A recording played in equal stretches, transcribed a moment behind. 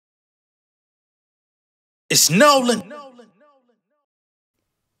It's Nolan.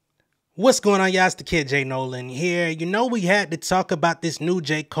 What's going on, y'all? It's the kid J Nolan here. You know, we had to talk about this new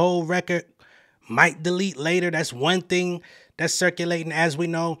J. Cole record. Might delete later. That's one thing that's circulating, as we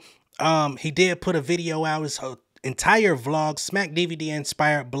know. He did put a video out, his entire vlog, Smack DVD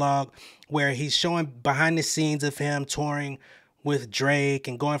inspired blog, where he's showing behind the scenes of him touring with Drake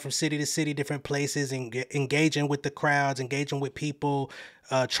and going from city to city, different places, and engaging with the crowds, engaging with people,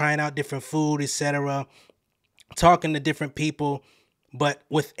 trying out different food, etc., talking to different people. But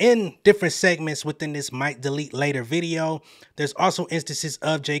within different segments within this might delete later video, there's also instances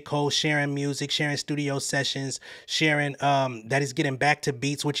of J. Cole sharing music, sharing studio sessions, sharing that he's getting back to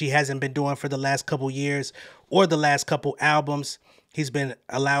beats, which he hasn't been doing for the last couple years or the last couple albums. He's been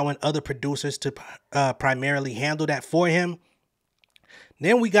allowing other producers to primarily handle that for him.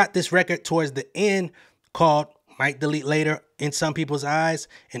 Then we got this record towards the end called Might Delete Later. In some people's eyes,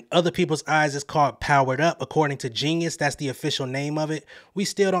 in other people's eyes, it's called Powered Up, according to Genius. That's the official name of it. We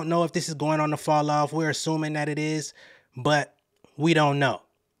still don't know if this is going on to fall off. We're assuming that it is, but we don't know.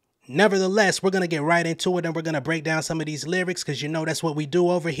 Nevertheless, we're going to get right into it, and we're going to break down some of these lyrics, because you know that's what we do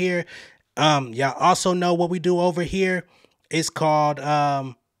over here. Y'all also know what we do over here. It's called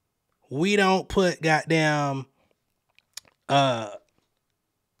we don't put goddamn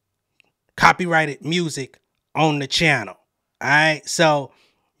copyrighted music on the channel. All right, so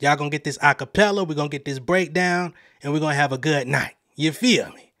y'all gonna get this acapella, we're gonna get this breakdown, and we're gonna have a good night. You feel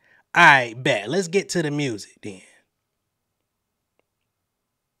me? All right, bet. Let's get to the music then.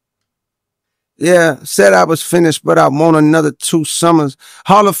 Yeah, said I was finished, but I want another 2 summers.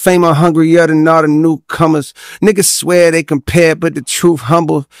 Hall of Famer hungrier than all the newcomers. Niggas swear they compare, but the truth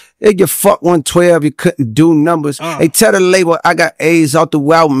humble. If you fuck 112, you couldn't do numbers. They tell the label I got A's all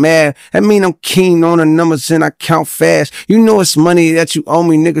throughout mad. That mean I'm keen on the numbers and I count fast. You know it's money that you owe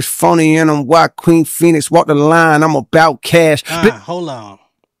me, niggas phony, and I'm why Queen Phoenix walk the line. I'm about cash. Hold on.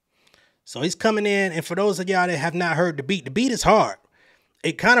 So he's coming in, and for those of y'all that have not heard the beat is hard.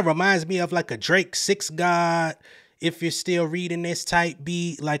 It kind of reminds me of like a Drake 6 God, if you're still reading this type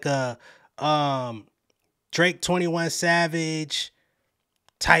beat, like a Drake 21 Savage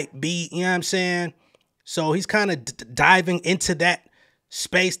type beat, you know what I'm saying? So he's kind of diving into that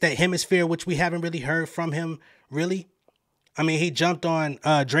space, that hemisphere, which we haven't really heard from him, really. I mean, he jumped on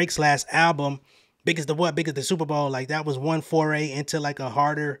Drake's last album, Big as the Super Bowl. Like, that was one foray into like a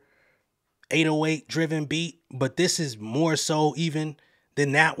harder 808 driven beat, but this is more so even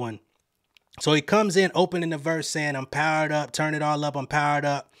than that one. So he comes in opening the verse saying, I'm powered up, turn it all up, I'm powered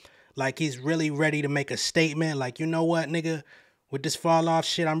up. Like he's really ready to make a statement. Like, you know what, nigga, with this fall off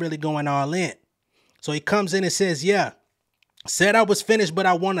shit, I'm really going all in. So he comes in and says, yeah, said I was finished, but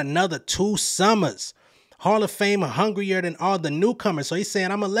I want another 2 summers. Hall of Fame hungrier than all the newcomers. So he's saying,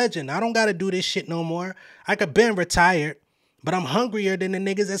 I'm a legend. I don't got to do this shit no more. I could been retired, but I'm hungrier than the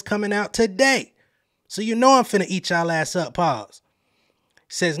niggas that's coming out today. So you know I'm finna eat y'all ass up, pause.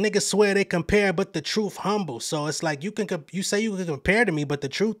 Says niggas swear they compare, but the truth humble. So it's like you say you can compare to me, but the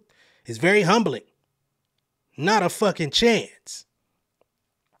truth is very humbling. Not a fucking chance.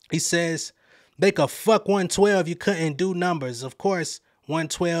 He says they could fuck 112, you couldn't do numbers. Of course,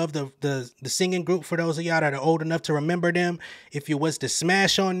 112, the singing group, for those of y'all that are old enough to remember them, if you was to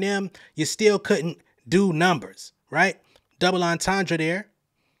smash on them, you still couldn't do numbers, right? Double entendre there.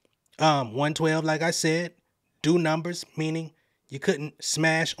 112, like I said, do numbers, meaning you couldn't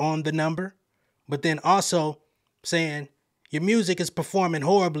smash on the number, but then also saying your music is performing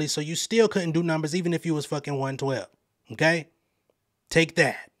horribly, so you still couldn't do numbers even if you was fucking 112. Okay? Take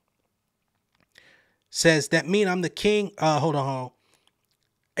that. Says that mean I'm the king. Hold on.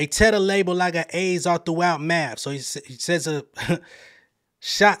 A Tedder label, I got A's all throughout math. So he says a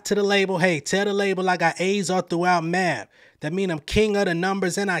shot to the label. Hey, tell the label I got A's all throughout math. That mean I'm king of the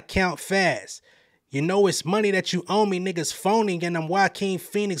numbers and I count fast. You know it's money that you owe me, niggas phoning, and I'm Joaquin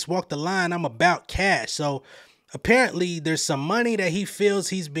Phoenix walk the line, I'm about cash. So apparently there's some money that he feels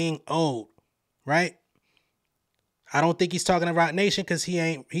he's being owed, right? I don't think he's talking about Nation, because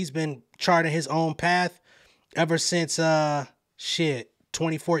he's been charting his own path ever since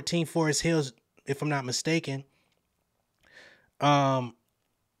 2014 Forest Hills, if I'm not mistaken.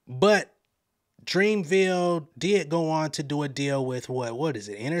 But Dreamville did go on to do a deal with what is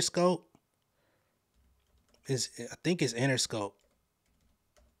it, Interscope? I think it's Interscope.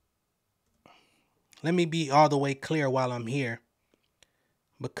 Let me be all the way clear while I'm here,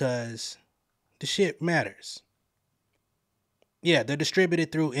 because the shit matters. Yeah, they're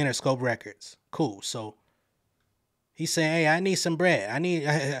distributed through Interscope Records. Cool. So he's saying, hey, I need some bread. I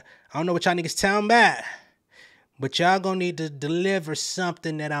don't know what y'all niggas telling about, but y'all gonna need to deliver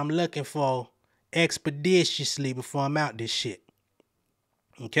something that I'm looking for expeditiously before I'm out this shit.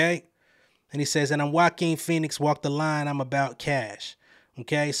 Okay? And he says, and I'm Joaquin Phoenix, walk the line, I'm about cash.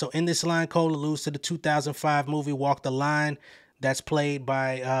 Okay? So in this line, Cole alludes to the 2005 movie Walk the Line that's played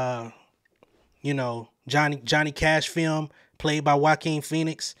by, Johnny Cash film, played by Joaquin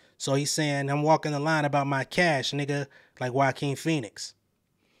Phoenix. So he's saying, I'm walking the line about my cash, nigga, like Joaquin Phoenix.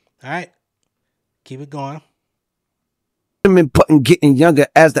 All right? Keep it going. Budden getting younger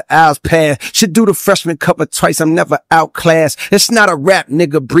as the hours pass. Should do the freshman cover twice, I'm never outclassed. It's not a rap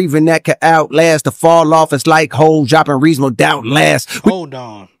nigga breathing that can outlast. The fall off is like hole dropping reasonable doubt last. Hold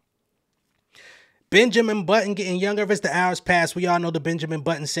on. Benjamin Budden getting younger as the hours pass. We all know the Benjamin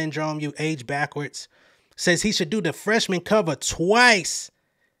Budden syndrome. You age backwards. Says he should do the freshman cover twice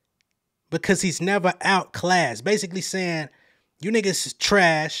because he's never outclassed. Basically saying, you niggas is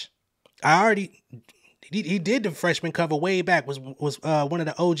trash. He did the freshman cover way back, was one of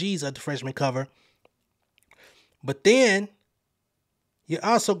the OGs of the freshman cover. But then you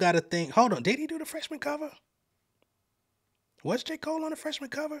also got to think, hold on, did he do the freshman cover? Was J. Cole on the freshman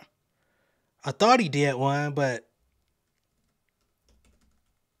cover? I thought he did one, but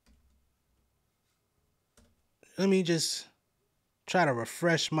let me just try to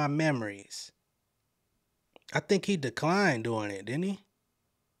refresh my memories. I think he declined doing it, didn't he?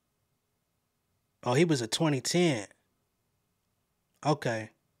 Oh, he was a 2010. Okay.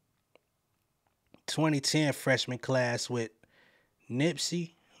 2010 freshman class with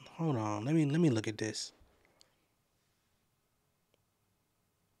Nipsey. Hold on. Let me look at this.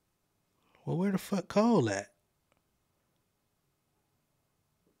 Well, where the fuck Cole at?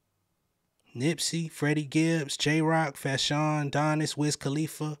 Nipsey, Freddie Gibbs, J-Rock, Fashawn, Donis, Wiz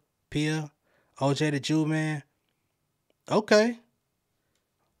Khalifa, Pia, OJ the Jew Man. Okay.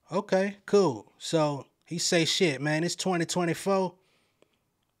 Okay, cool. So he say, shit, man, it's 2024.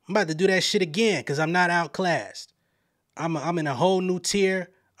 I'm about to do that shit again because I'm not outclassed. I'm in a whole new tier.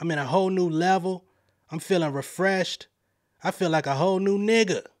 I'm in a whole new level. I'm feeling refreshed. I feel like a whole new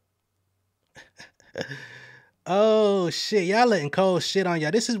nigga. Oh, shit. Y'all letting Cole shit on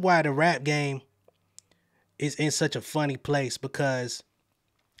y'all. This is why the rap game is in such a funny place, because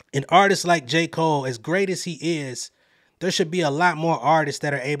an artist like J. Cole, as great as he is, there should be a lot more artists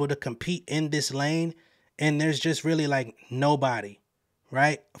that are able to compete in this lane, and there's just really like nobody,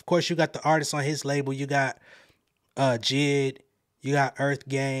 right? Of course, you got the artists on his label. You got Jid, you got Earth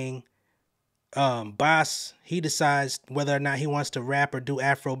Gang, Boss. He decides whether or not he wants to rap or do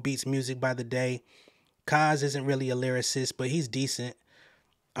Afro beats music by the day. Kaz isn't really a lyricist, but he's decent.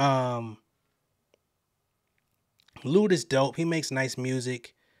 Lute is dope. He makes nice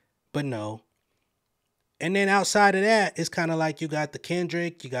music, but no. And then outside of that, it's kind of like you got the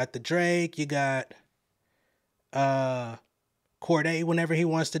Kendrick, you got the Drake, you got Cordae whenever he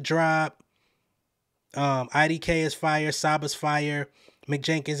wants to drop. IDK is fire, Saba's fire, Mick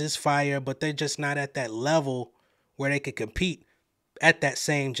Jenkins is fire, but they're just not at that level where they could compete at that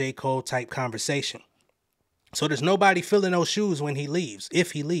same J. Cole type conversation. So there's nobody filling those shoes when he leaves,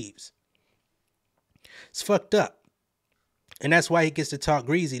 if he leaves. It's fucked up. And that's why he gets to talk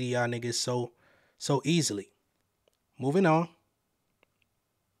greasy to y'all niggas so easily. Moving on.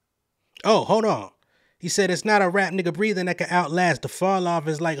 Oh, hold on. He said it's not a rap nigga breathing that can outlast. The fall off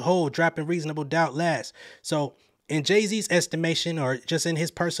is like hole dropping reasonable doubt last. So in Jay-Z's estimation, or just in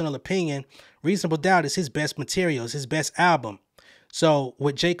his personal opinion, Reasonable Doubt is his best material, is his best album. So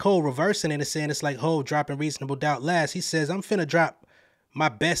with J. Cole reversing it and saying it's like hole dropping Reasonable Doubt last, he says I'm finna drop my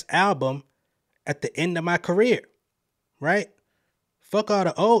best album at the end of my career. Right? Fuck all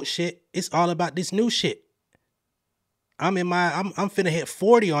the old shit. It's all about this new shit. I'm finna hit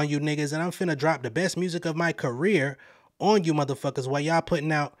 40 on you niggas, and I'm finna drop the best music of my career on you motherfuckers while y'all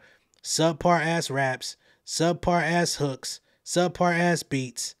putting out subpar ass raps, subpar ass hooks, subpar ass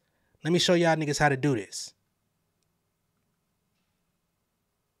beats. Let me show y'all niggas how to do this.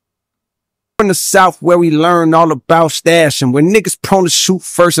 In the South where we learn all about stashing, where niggas prone to shoot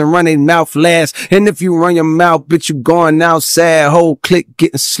first and run their mouth last. And if you run your mouth, bitch, you going outside. Whole clique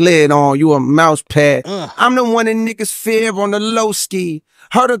getting slid on, you a mouse pad. I'm the one that niggas fear on the low ski.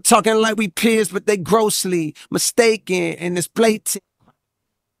 Heard her talking like we peers, but they grossly mistaken, and it's blatant.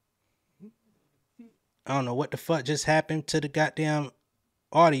 I don't know what the fuck just happened to the goddamn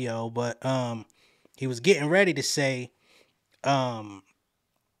audio, but he was getting ready to say,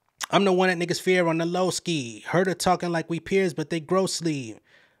 I'm the one that niggas fear on the low ski. Heard her talking like we peers, but they grossly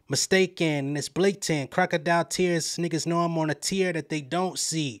mistaken, and it's blatant. Crocodile tears, niggas know I'm on a tier that they don't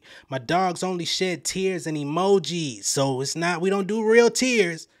see. My dogs only shed tears and emojis, so it's not, we don't do real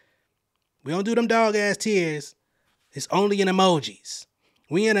tears. We don't do them dog ass tears. It's only in emojis.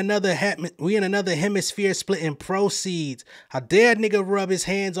 We in another hemisphere splitting proceeds. How dare nigga rub his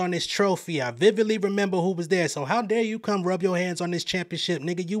hands on this trophy? I vividly remember who was there. So how dare you come rub your hands on this championship,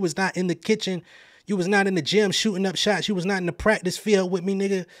 nigga? You was not in the kitchen. You was not in the gym shooting up shots. You was not in the practice field with me,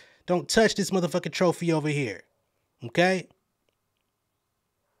 nigga. Don't touch this motherfucking trophy over here. Okay?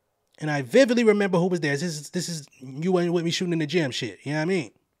 And I vividly remember who was there. This is you ain't with me shooting in the gym shit. You know what I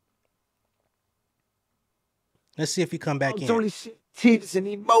mean? Let's see if you come back in. Only shit, tears and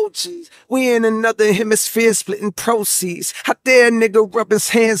emojis. We in another hemisphere splitting proceeds. How dare nigga rub his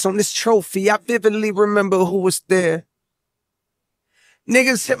hands on this trophy? I vividly remember who was there.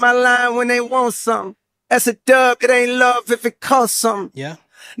 Niggas hit my line when they want something. That's a dub, it ain't love if it costs something. Yeah.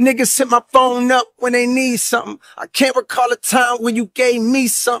 Niggas hit my phone up when they need something. I can't recall a time when you gave me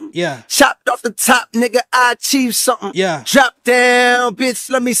something. Yeah. Chopped off the top, nigga, I achieved something. Yeah. Drop down,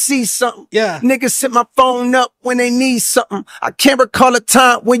 bitch, let me see something. Yeah. Niggas hit my phone up when they need something. I can't recall a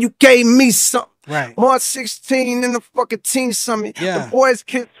time when you gave me something. Right. March 16 in the fucking team summit. Yeah. The boys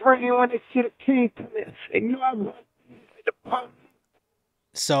kiss ring when they see the king come in. They know I run the pump.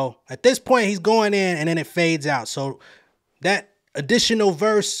 So at this point, he's going in and then it fades out. So that additional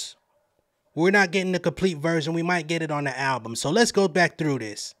verse, we're not getting the complete version. We might get it on the album. So let's go back through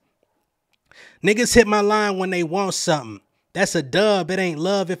this. Niggas hit my line when they want something. That's a dub. It ain't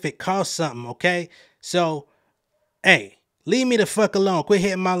love if it costs something, okay? So, hey, leave me the fuck alone. Quit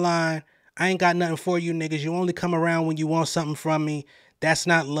hitting my line. I ain't got nothing for you niggas. You only come around when you want something from me. That's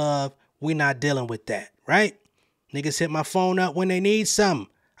not love. We not dealing with that, right? Niggas hit my phone up when they need something.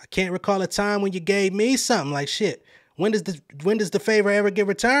 I can't recall a time when you gave me something. Like shit. When does the favor ever get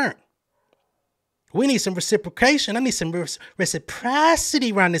returned? We need some reciprocation. I need some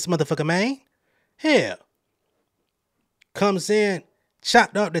reciprocity around this motherfucker, man. Hell. Comes in,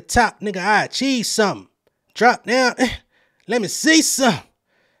 chopped off the top, nigga, I achieved something. Drop down, let me see something.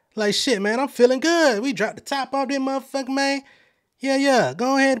 Like shit, man, I'm feeling good. We dropped the top off this motherfucker, man. Yeah,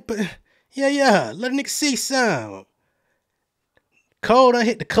 go ahead. Yeah, let a nigga see some. Cold, I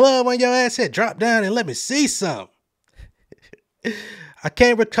hit the club on your ass head. Drop down and let me see some. I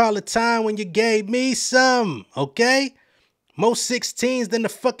can't recall a time when you gave me some, okay? More 16s than the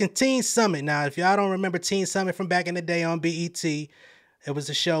fucking Teen Summit. Now, if y'all don't remember Teen Summit from back in the day on BET, it was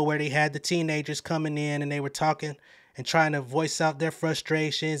a show where they had the teenagers coming in and they were talking and trying to voice out their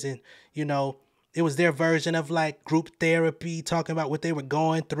frustrations. And, you know, it was their version of like group therapy, talking about what they were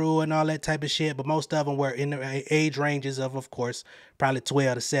going through and all that type of shit. But most of them were in the age ranges of course, probably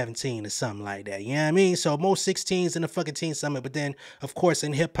 12 to 17 or something like that. You know what I mean? So most 16s in the fucking Teen Summit. But then, of course,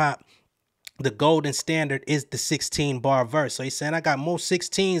 in hip hop, the golden standard is the 16 bar verse. So he's saying I got more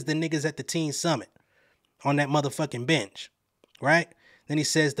 16s than niggas at the Teen Summit on that motherfucking bench, right? Then he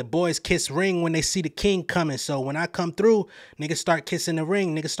says the boys kiss ring when they see the king coming. So when I come through, niggas start kissing the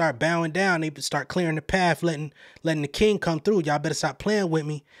ring. Niggas start bowing down. They start clearing the path, letting the king come through. Y'all better stop playing with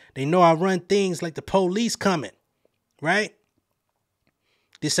me. They know I run things like the police coming, right?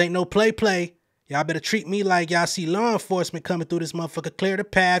 This ain't no play. Y'all better treat me like y'all see law enforcement coming through this motherfucker. Clear the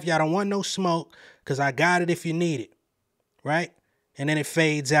path. Y'all don't want no smoke because I got it if you need it, right? And then it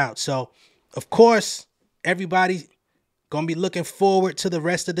fades out. So, of course, everybody gonna be looking forward to the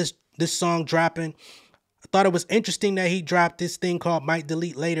rest of this song dropping. I thought it was interesting that he dropped this thing called Might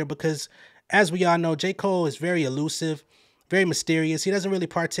Delete Later because, as we all know, J. Cole is very elusive, very mysterious. He doesn't really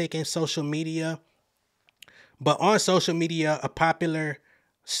partake in social media. But on social media, a popular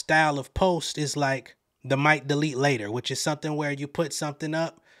style of post is like the Might Delete Later, which is something where you put something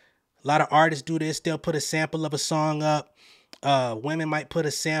up. A lot of artists do this. They'll put a sample of a song up. Women might put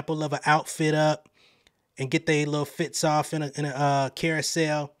a sample of an outfit up and get their little fits off in a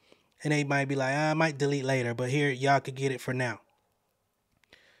carousel. And they might be like, I might delete later, but here, y'all could get it for now.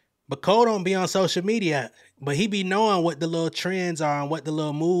 But Cole don't be on social media, but he be knowing what the little trends are and what the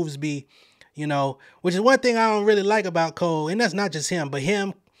little moves be, you know, which is one thing I don't really like about Cole. And that's not just him, but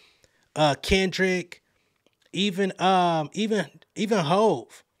him, Kendrick, even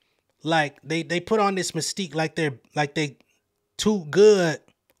Hove. Like they put on this mystique like they too good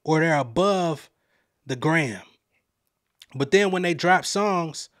or they're above the gram. But then when they drop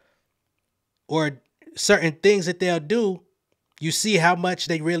songs or certain things that they'll do, you see how much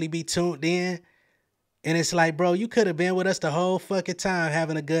they really be tuned in. And it's like, bro, you could have been with us the whole fucking time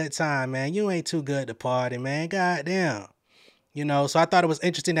having a good time, man. You ain't too good to party, man. Goddamn. You know, so I thought it was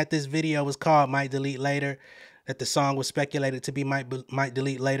interesting that this video was called Might Delete Later, that the song was speculated to be Might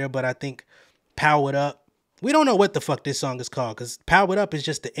Delete Later, but I think Powered Up. We don't know what the fuck this song is called because Powered Up is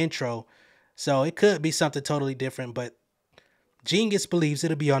just the intro. So it could be something totally different, but Genius believes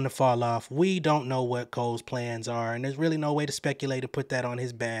it'll be on the fall off. We don't know what Cole's plans are, and there's really no way to speculate to put that on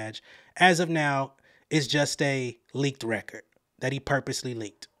his badge. As of now, it's just a leaked record that he purposely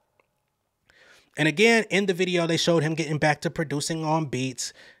leaked. And again, in the video, they showed him getting back to producing on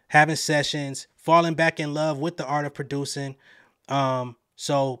beats, having sessions, falling back in love with the art of producing.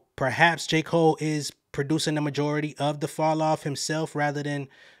 So perhaps J. Cole is producing the majority of the fall off himself rather than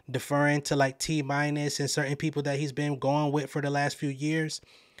deferring to like T- and certain people that he's been going with for the last few years.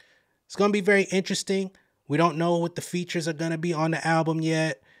 It's going to be very interesting. We don't know what the features are going to be on the album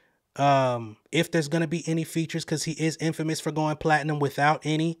yet. If there's going to be any features, because he is infamous for going platinum without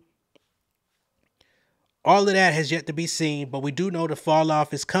any. All of that has yet to be seen, but we do know the fall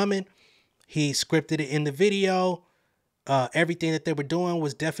off is coming. He scripted it in the video. Everything that they were doing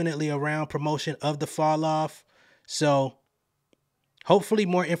was definitely around promotion of the fall off. So hopefully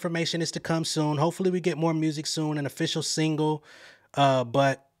more information is to come soon. Hopefully we get more music soon, an official single.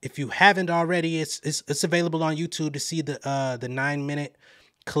 But if you haven't already, it's available on YouTube to see the 9-minute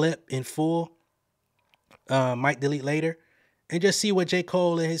clip in full. Might delete later. And just see what J.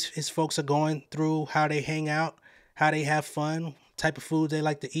 Cole and his folks are going through, how they hang out, how they have fun, type of food they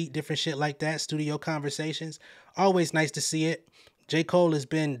like to eat, different shit like that, studio conversations. Always nice to see it. J. Cole has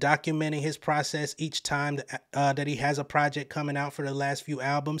been documenting his process each time that he has a project coming out for the last few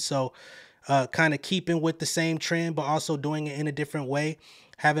albums. So kind of keeping with the same trend, but also doing it in a different way.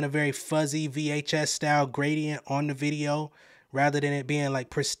 Having a very fuzzy VHS style gradient on the video rather than it being like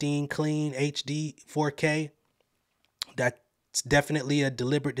pristine, clean, HD, 4K. That's definitely a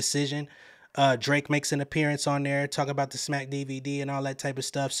deliberate decision. Drake makes an appearance on there, talk about the Smack DVD and all that type of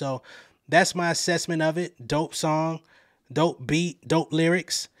stuff. So that's my assessment of it. Dope song, dope beat, dope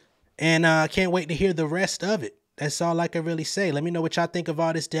lyrics. And I can't wait to hear the rest of it. That's all I can really say. Let me know what y'all think of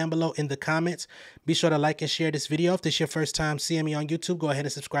all this down below in the comments. Be sure to like and share this video. If this is your first time seeing me on YouTube, go ahead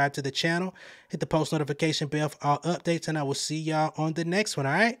and subscribe to the channel. Hit the post notification bell for all updates, and I will see y'all on the next one,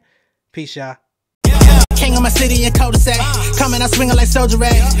 all right? Peace, y'all. King of my city in cul-de-sac. Coming out swinging like soldier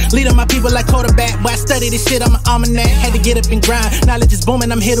rag. Leading my people like quarterback. Boy, I study this shit, I'm an almanac. Had to get up and grind. Knowledge is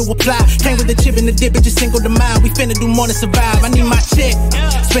booming, I'm here to apply. Came with the chip and the dip, it just single the mind. We finna do more than survive. I need my check.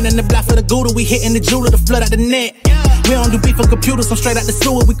 Spinning the block for the Gouda. We hitting the jeweler to flood out the net. We don't do beef for computers, I'm straight out the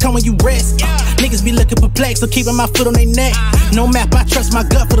sewer. We come when you rest. Niggas be looking perplexed, so keeping my foot on their neck. No map, I trust my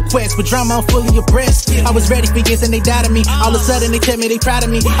gut for the quest. With drama, I'm fully abreast. I was ready for years and they died of me. All of a sudden they tell me they proud of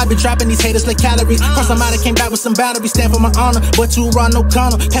me. I been dropping these haters like calories. Cross some out, I came back with some boundaries. Stand for my honor, but you run no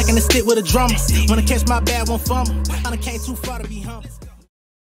corner. Packing the stick with a drummer. Wanna catch my bad, won't fumble. I done came too far to be humble.